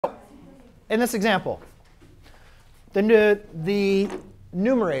in this example, the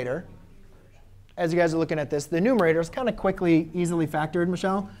numerator, as you guys are looking at this, the numerator is kind of easily factored,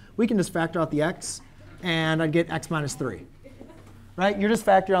 Michelle. We can just factor out the x, and I'd get x minus 3. Right? You're just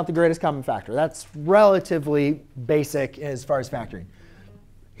factoring out the greatest common factor. That's relatively basic as far as factoring.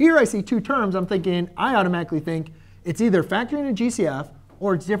 Here I see two terms. I automatically think it's either factoring a GCF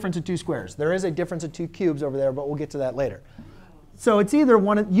or it's difference of two squares. There is a difference of two cubes over there, but we'll get to that later. So it's either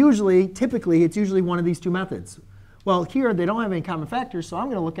typically, it's usually one of these two methods. Well, here they don't have any common factors, so I'm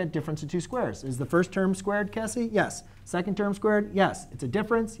going to look at difference of two squares. Is the first term squared, Cassie? Yes. Second term squared? Yes. It's a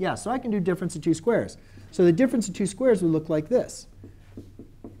difference? Yes. So I can do difference of two squares. So the difference of two squares would look like this.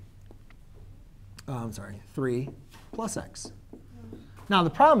 3 plus x. Now the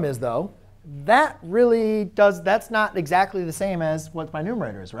problem is, though, that's not exactly the same as what my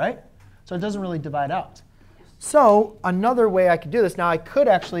numerator is, right? So it doesn't really divide out. So another way I could do this, now I could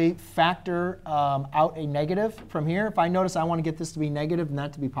actually factor out a negative from here. If I notice I want to get this to be negative and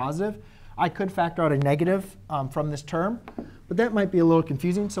that to be positive, I could factor out a negative from this term. But that might be a little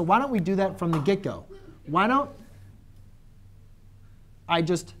confusing. So why don't we do that from the get-go? Why don't I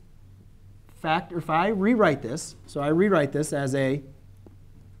just factor, if I rewrite this, so I rewrite this as a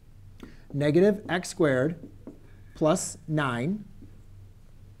negative x squared plus 9,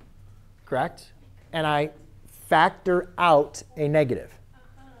 correct? And I factor out a negative.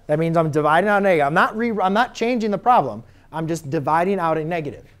 That means I'm dividing out a negative. I'm not changing the problem. I'm just dividing out a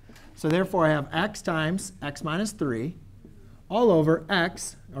negative. So therefore, I have x times x minus 3 all over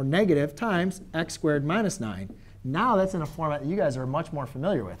x, or negative, times x squared minus 9. Now that's in a format that you guys are much more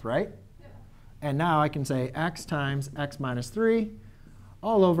familiar with, right? Yeah. And now I can say x times x minus 3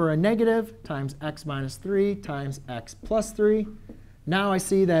 all over a negative times x minus 3 times x plus 3. Now I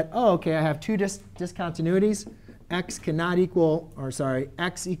see that, oh, OK, I have two discontinuities. X cannot equal, or sorry,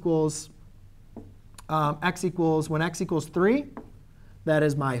 x equals, when x equals 3, that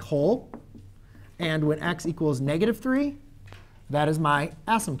is my whole. And when x equals negative 3, that is my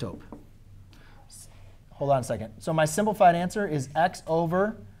asymptote. Hold on a second. So my simplified answer is x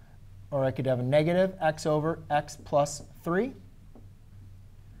over, or I could have a negative x over x plus 3.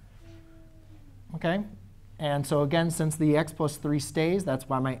 OK? And so again, since the x plus 3 stays, that's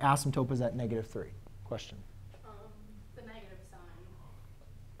why my asymptote is at negative 3. Question? The negative sign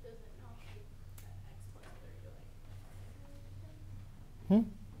doesn't help you at x plus 3, do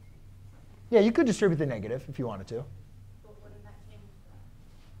Yeah, you could distribute the negative if you wanted to. But wouldn't that change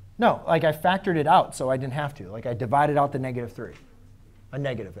that? No, like I factored it out, so I didn't have to. Like I divided out the negative 3, a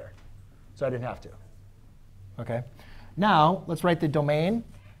negative there. So I didn't have to. OK? Now, let's write the domain.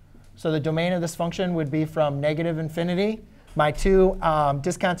 So the domain of this function would be from negative infinity. My two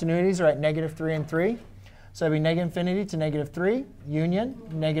discontinuities are at negative 3 and 3. So it'd be negative infinity to negative 3, union,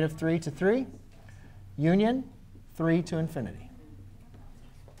 negative 3 to 3, union, 3 to infinity.